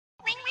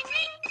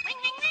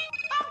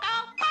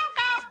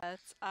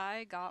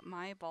I got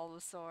my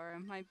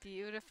Bulbasaur, my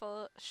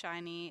beautiful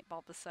shiny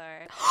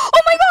Bulbasaur. Oh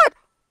my god!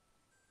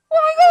 Oh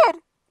my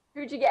god!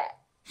 Who'd you get?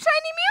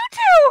 Shiny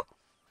Mewtwo!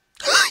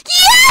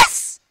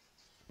 Yes!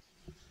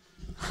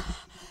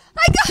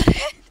 I got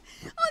it!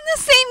 On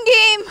the same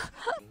game!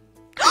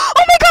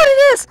 Oh my god,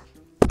 it is!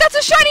 That's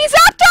a shiny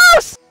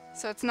Zapdos!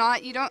 So it's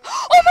not, you don't—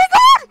 oh my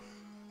god!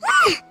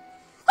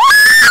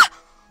 Ah!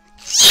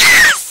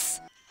 Yes!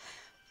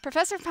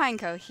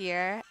 ProfessorPineco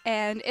here,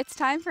 and it's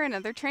time for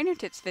another trainer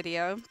tips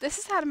video. This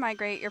is how to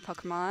migrate your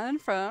Pokemon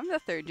from the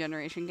 3rd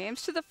generation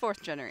games to the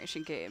 4th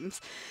generation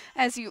games.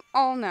 As you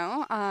all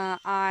know,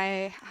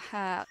 I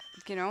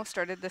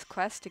started this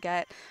quest to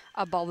get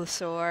a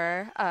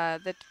Bulbasaur,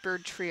 the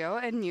Bird Trio,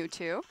 and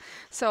Mewtwo.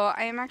 So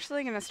I am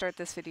actually going to start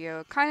this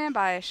video kind of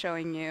by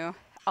showing you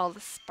all the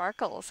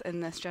sparkles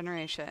in this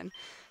generation.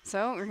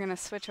 So we're going to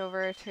switch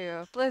over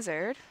to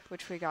Blizzard,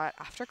 which we got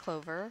after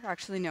Clover.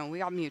 Actually, no, we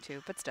got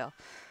Mewtwo, but still.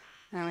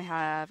 Then we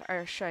have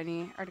our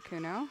shiny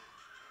Articuno.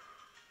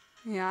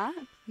 Yeah,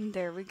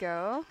 there we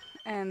go.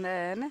 And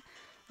then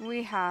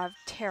we have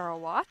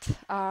Terawatt,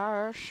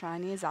 our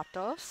shiny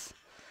Zapdos.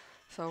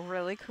 So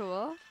really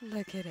cool.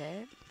 Look at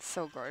it.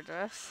 So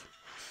gorgeous.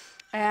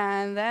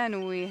 And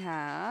then we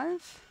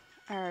have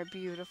our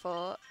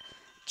beautiful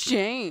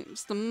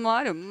James, the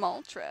mighty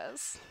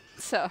Moltres.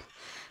 So,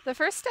 the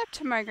first step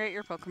to migrate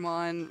your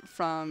Pokemon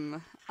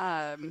from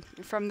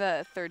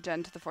the 3rd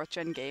gen to the 4th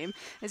gen game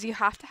is you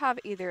have to have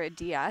either a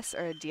DS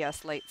or a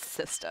DS Lite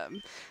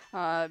system.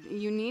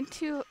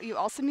 You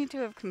also need to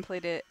have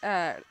completed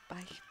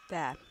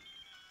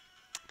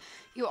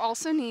You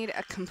also need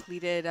a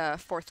completed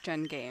 4th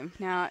gen game.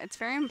 Now, it's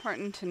very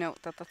important to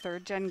note that the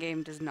 3rd gen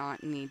game does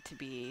not need to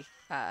be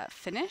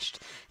finished.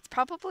 It's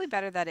probably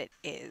better that it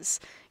is.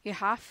 You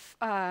have,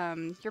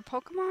 your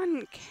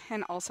Pokemon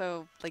can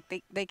also, like,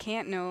 they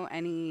can't know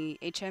any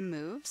HM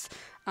moves,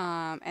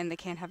 and they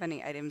can't have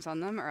any items on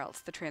them, or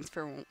else the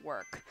transfer won't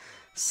work.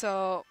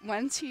 So,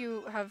 once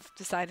you have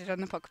decided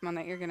on the Pokemon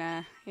that you're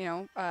gonna,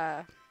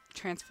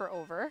 transfer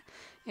over,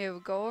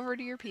 you go over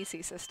to your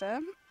PC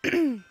system.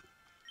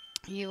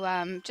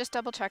 You just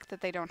double check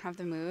that they don't have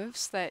the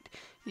moves that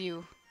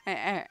you,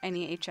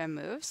 any HM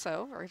moves.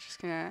 So we're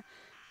just gonna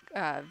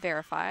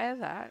verify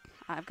that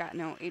I've got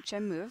no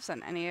HM moves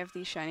on any of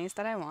these shinies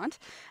that I want.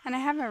 And I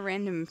have a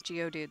random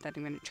Geodude that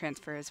I'm gonna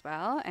transfer as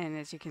well. And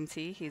as you can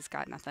see, he's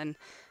got nothing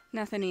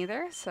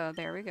either. So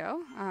there we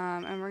go.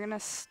 And we're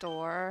gonna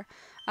store,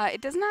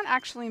 it does not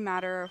actually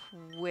matter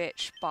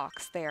which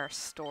box they are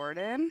stored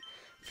in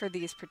for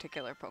these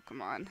particular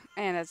Pokemon.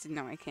 And as you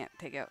know, I can't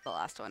take out the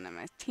last one in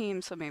my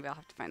team, so maybe I'll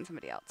have to find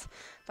somebody else.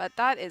 But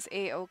that is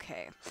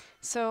a-okay.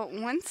 So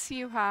once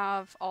you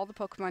have all the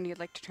Pokemon you'd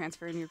like to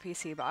transfer in your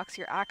PC box,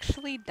 you're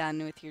actually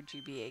done with your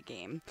GBA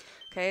game.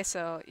 Okay,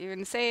 so you're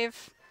going to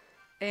save,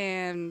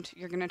 and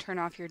you're going to turn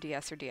off your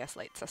DS or DS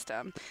Lite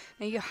system.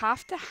 Now you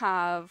have to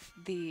have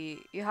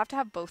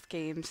both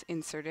games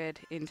inserted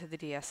into the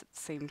DS at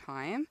the same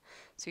time.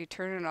 So you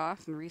turn it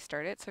off and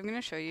restart it. So I'm going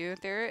to show you.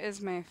 There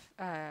is my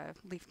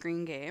Leaf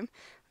Green game,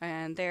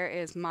 and there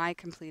is my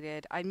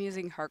completed. I'm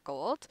using Heart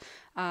Gold,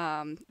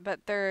 but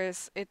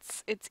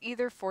it's any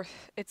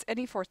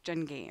 4th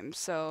gen game.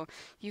 So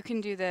you can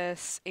do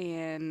this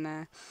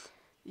in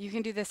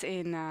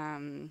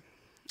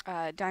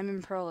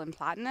Diamond, Pearl, and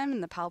Platinum,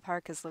 and the Pal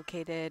Park is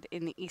located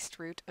in the east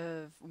route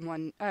of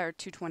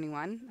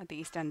 221, at the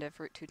east end of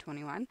Route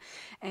 221.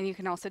 And you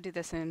can also do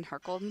this in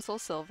Heart Gold and Soul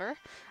Silver,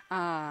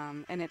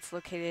 and it's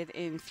located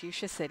in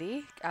Fuchsia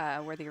City,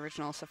 where the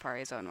original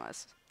Safari Zone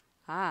was.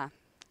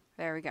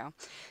 There we go.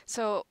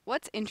 So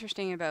what's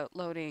interesting about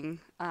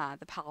loading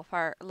the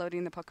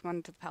Pokemon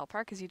into the Pal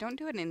Park is you don't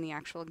do it in the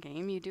actual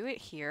game. You do it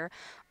here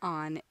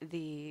on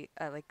the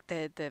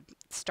the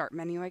start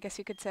menu, I guess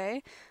you could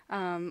say.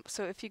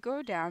 So if you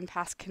go down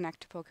past Connect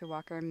to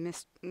Pokewalker and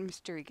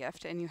Mystery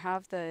Gift, and you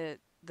have the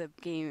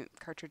game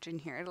cartridge in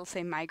here, it'll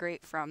say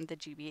migrate from the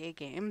GBA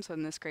game. So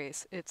in this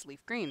case, it's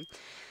Leaf Green.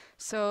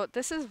 So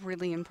this is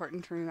really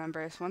important to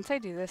remember. So once I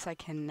do this, I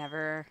can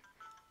never,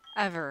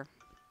 ever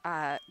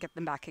get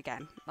them back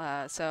again.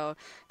 So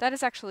that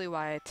is actually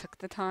why I took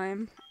the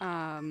time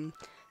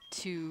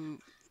to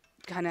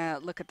kind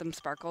of look at them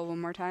sparkle one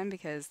more time,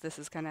 because this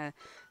is kind of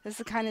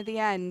the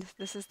end.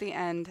 This is the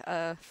end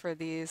for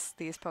these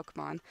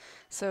Pokemon.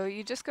 So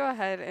you just go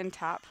ahead and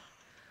tap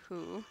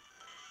who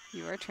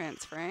you are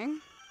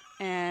transferring.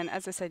 And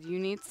as I said, you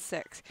need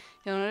 6.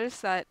 You'll notice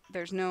that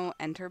there's no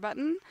enter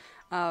button.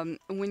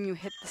 When you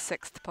hit the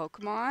 6th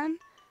Pokemon,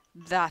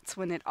 that's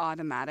when it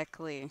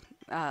automatically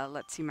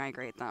lets you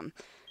migrate them.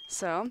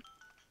 So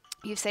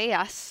you say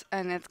yes,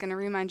 and it's going to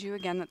remind you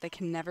again that they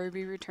can never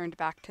be returned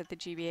back to the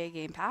GBA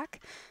game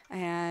pack.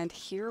 And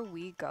here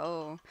we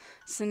go.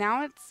 So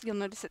now you'll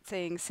notice it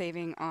saying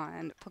saving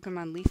on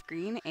Pokemon Leaf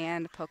Green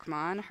and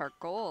Pokemon Heart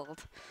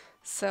Gold.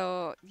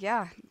 So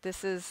yeah,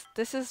 this is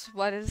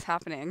what is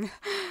happening.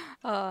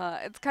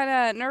 It's kind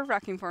of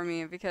nerve-wracking for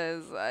me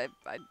because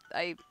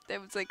it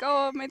was like,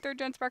 oh, my third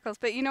gen sparkles.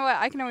 But you know what?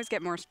 I can always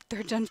get more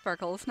third gen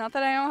sparkles. Not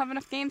that I don't have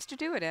enough games to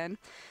do it in.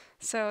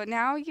 So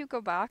now you go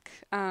back,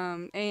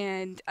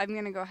 and I'm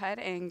gonna go ahead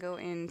and go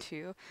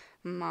into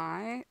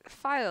my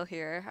file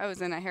here. I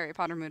was in a Harry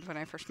Potter mood when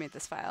I first made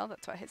this file.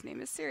 That's why his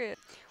name is Sirius.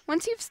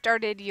 Once you've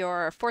started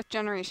your 4th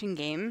generation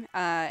game,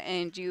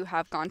 and you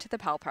have gone to the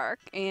Pal Park,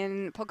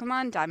 in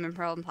Pokemon Diamond,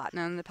 Pearl, and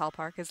Platinum, the Pal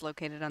Park is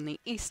located on the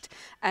east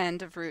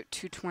end of Route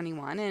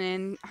 221, and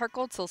in Heart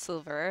Gold, Soul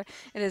Silver,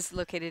 it is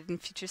located in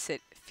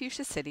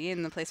Fuchsia City,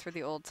 in the place where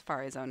the old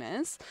Safari Zone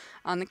is,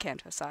 on the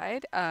Kanto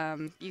side.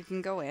 You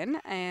can go in,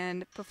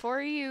 and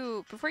before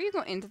you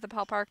go into the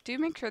Pal Park, do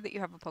make sure that you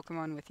have a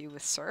Pokemon with you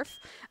with Surf,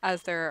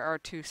 as there are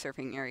 2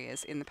 surfing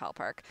areas in the Pal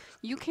Park.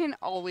 You can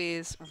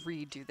always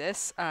redo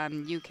this.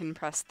 You can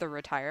press the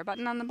retire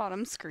button on the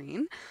bottom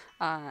screen,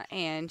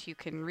 and you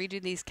can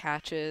redo these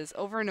catches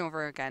over and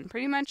over again.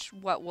 Pretty much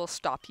what will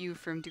stop you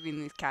from doing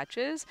these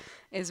catches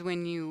is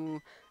when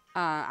you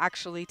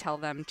actually tell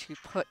them to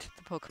put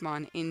the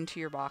Pokemon into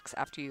your box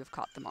after you've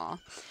caught them all.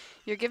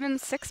 You're given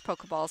 6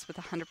 Pokeballs with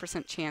a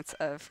 100% chance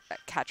of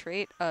catch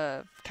rate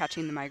of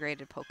catching the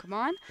migrated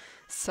Pokemon.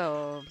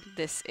 So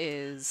this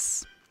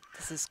is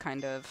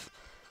kind of,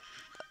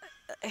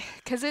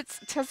 because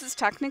it's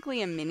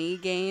technically a mini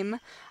game.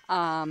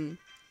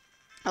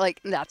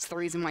 Like, that's the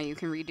reason why you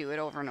can redo it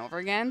over and over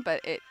again,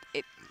 but it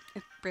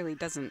really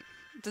doesn't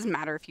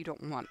matter if you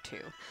don't want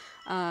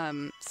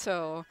to.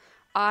 So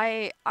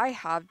I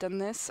have done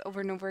this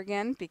over and over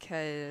again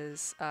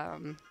because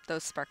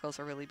those sparkles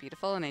are really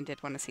beautiful and I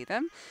did want to see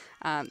them.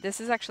 This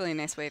is actually a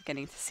nice way of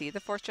getting to see the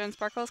 4th gen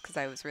sparkles because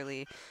I was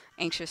really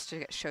anxious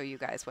to show you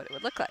guys what it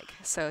would look like.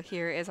 So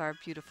here is our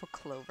beautiful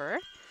Clover.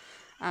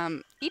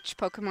 Each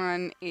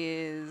Pokemon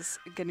is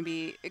going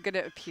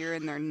to appear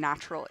in their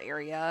natural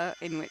area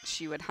in which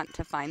you would hunt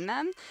to find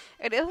them.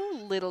 It is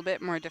a little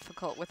bit more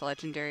difficult with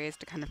legendaries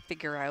to kind of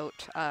figure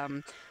out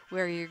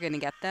where you're going to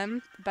get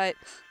them. But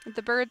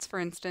the birds, for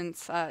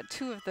instance,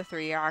 2 of the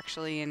 3 are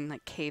actually in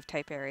like cave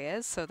type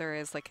areas, so there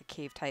is like a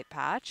cave type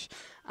patch.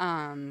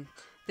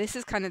 This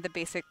is kind of the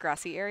basic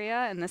grassy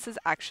area, and this is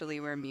actually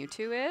where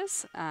Mewtwo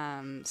is.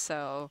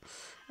 So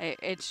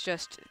it's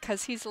just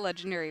because he's a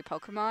legendary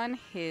Pokemon,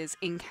 his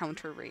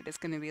encounter rate is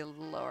going to be a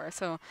little lower.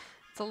 So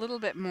it's a little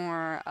bit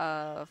more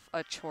of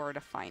a chore to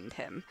find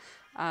him.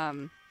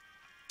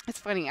 It's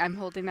funny, I'm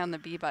holding down the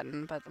B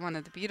button, but one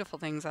of the beautiful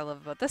things I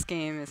love about this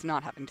game is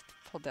not having to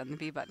hold down the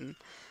B button.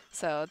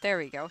 So there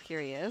we go,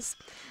 here he is.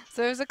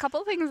 So there's a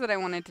couple things that I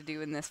wanted to do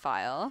in this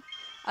file.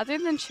 Other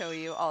than show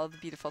you all of the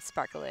beautiful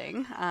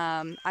sparkling,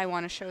 I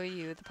want to show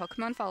you the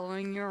Pokemon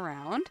following you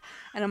around,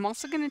 and I'm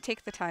also going to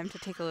take the time to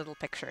take a little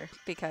picture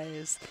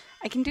because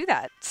I can do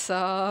that.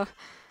 So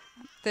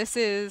this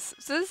is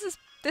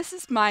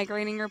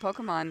migrating your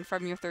Pokemon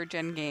from your 3rd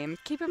gen game.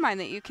 Keep in mind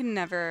that you can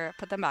never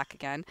put them back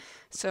again.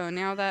 So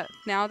now that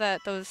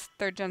those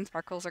 3rd gen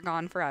sparkles are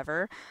gone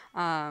forever,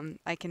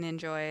 I can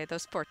enjoy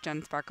those 4th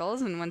gen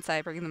sparkles. And once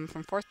I bring them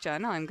from 4th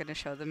gen, I'm going to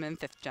show them in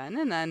 5th gen,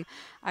 and then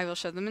I will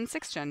show them in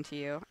 6th gen to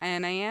you.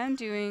 And I am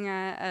doing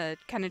a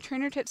kind of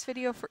trainer tips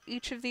video for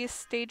each of these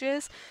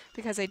stages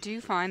because I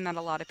do find that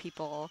a lot of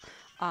people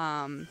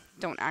don't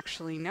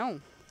actually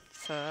know.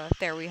 So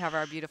there we have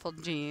our beautiful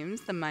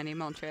James, the mighty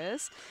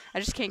Moltres.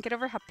 I just can't get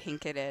over how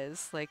pink it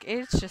is. Like,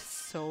 it's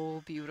just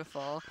so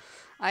beautiful.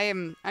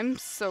 I'm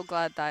so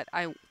glad that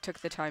I took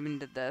the time and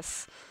did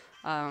this.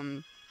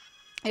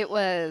 It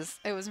was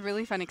a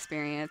really fun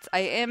experience.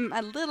 I am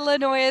a little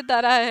annoyed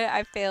that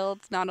I failed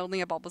not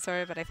only a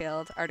Bulbasaur, but I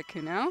failed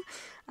Articuno.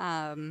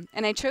 And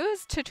I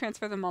chose to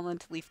transfer them all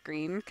into Leaf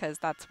Green because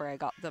that's where I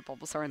got the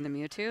Bulbasaur and the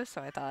Mewtwo.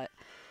 So I thought,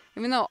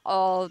 even though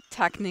all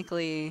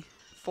technically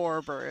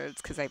 4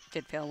 birds, because I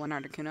did fail when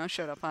Articuno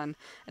showed up on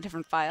a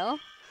different file.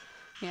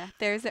 Yeah,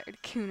 there's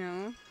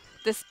Articuno.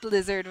 This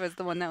Blizzard was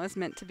the one that was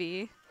meant to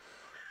be,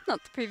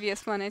 not the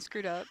previous one. I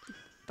screwed up.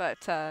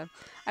 But I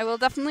will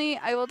definitely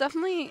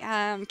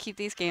keep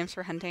these games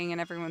for hunting, and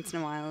every once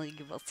in a while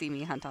you will see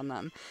me hunt on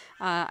them.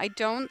 I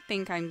don't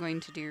think I'm going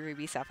to do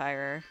Ruby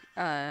Sapphire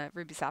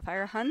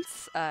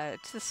hunts.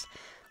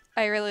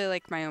 I really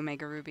like my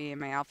Omega Ruby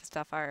and my Alpha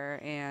Sapphire,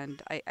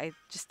 and I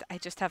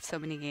just have so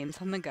many games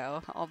on the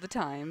go all the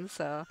time,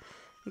 so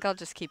I think I'll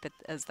just keep it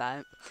as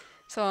that.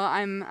 So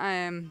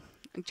I'm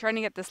trying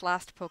to get this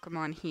last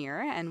Pokemon here,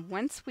 and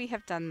once we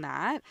have done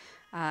that,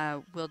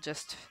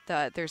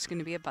 there's going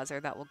to be a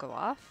buzzer that will go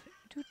off.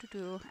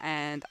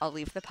 And I'll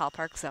leave the Pal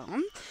Park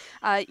zone.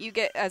 You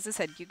get, as I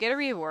said, you get a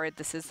reward.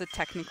 This is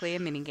technically a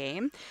mini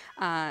game,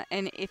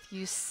 and if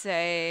you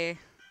say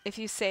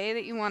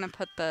that you want to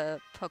put the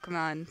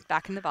Pokemon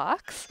back in the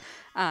box,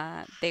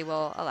 they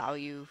will allow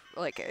you,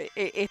 like,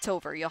 it's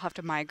over. You'll have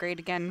to migrate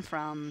again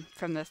from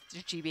the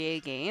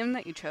GBA game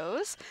that you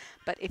chose.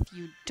 But if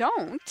you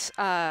don't,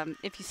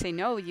 if you say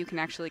no, you can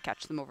actually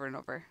catch them over and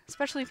over,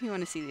 especially if you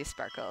want to see these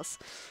sparkles,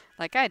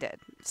 like I did.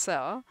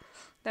 So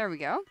there we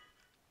go.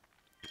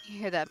 You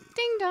hear that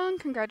ding dong,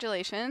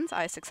 congratulations.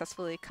 I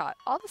successfully caught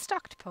all the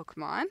stocked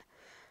Pokemon.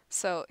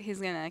 So he's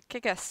going to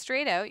kick us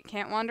straight out. You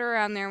can't wander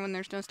around there when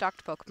there's no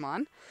stocked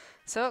Pokemon.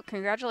 So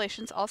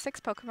congratulations, all 6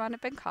 Pokemon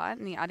have been caught,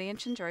 and the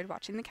audience enjoyed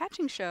watching the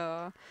catching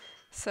show.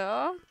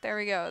 So there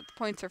we go. The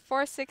points are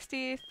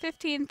 460,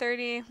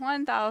 1530,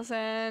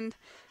 1000,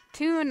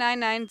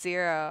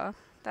 2990.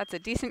 That's a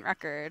decent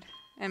record.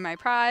 And my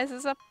prize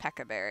is a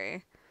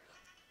Pekka-berry.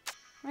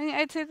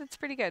 I'd say that's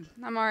pretty good.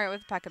 I'm alright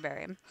with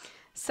Pekka-berry.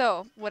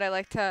 So, would I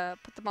like to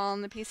put them all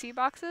in the PC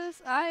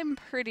boxes? I'm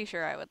pretty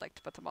sure I would like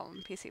to put them all in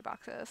the PC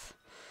boxes.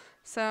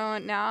 So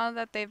now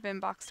that they've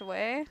been boxed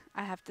away,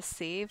 I have to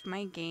save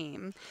my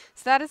game.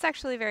 So that is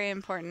actually very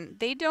important.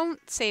 They don't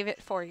save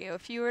it for you.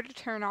 If you were to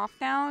turn off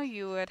now,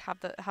 you would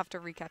have to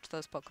recatch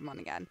those Pokemon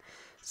again.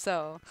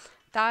 So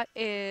that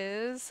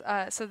is,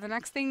 so the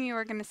next thing you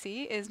are going to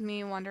see is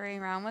me wandering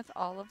around with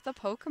all of the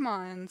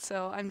Pokemon.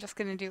 So I'm just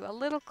going to do a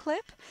little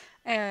clip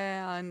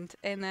and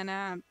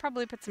then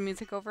probably put some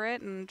music over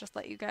it and just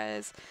let you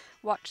guys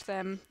watch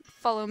them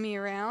follow me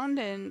around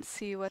and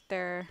see what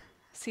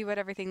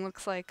everything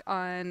looks like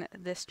on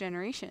this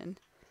generation.